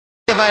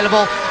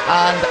available,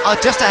 and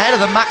just ahead of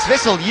the Max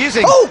Wissel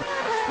using... Oh!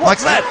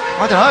 What's that?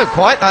 I don't know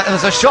quite.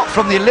 There's a shot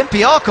from the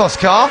Olympiacos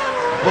car.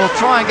 We'll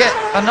try and get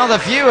another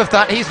view of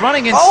that. He's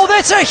running in... Oh,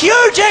 that's a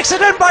huge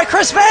accident by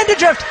Chris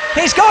Vanderdrift.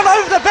 He's gone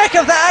over the back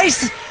of the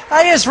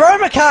AS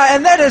Roma car,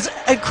 and that is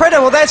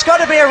incredible. That's got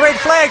to be a red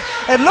flag.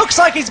 It looks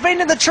like he's been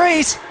in the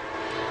trees.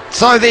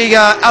 So the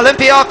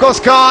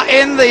Olympiacos car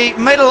in the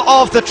middle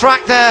of the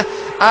track there,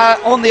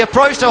 on the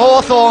approach to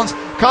Hawthorns.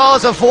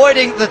 Cars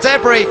avoiding the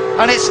debris,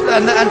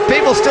 and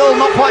people still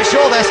not quite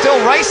sure. They're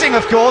still racing,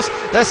 of course.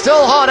 They're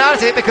still hard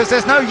at it because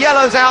there's no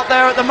yellows out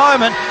there at the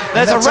moment.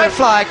 There's a red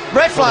flag.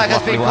 Red flag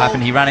has been called. What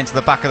happened? He ran into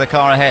the back of the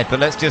car ahead,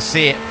 but let's just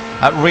see it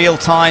at real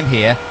time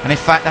here. And in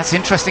fact, that's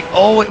interesting.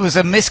 Oh, it was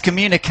a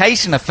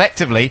miscommunication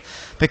effectively,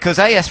 because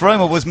AS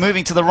Roma was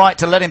moving to the right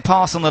to let him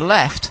pass on the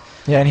left.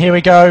 Yeah, and here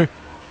we go.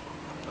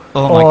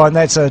 Oh, and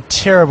that's a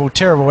terrible,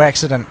 terrible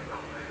accident.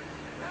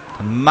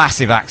 A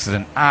massive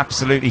accident,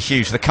 absolutely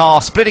huge. The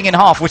car splitting in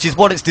half, which is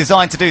what it's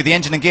designed to do. The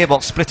engine and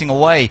gearbox splitting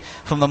away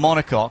from the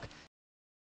monocoque.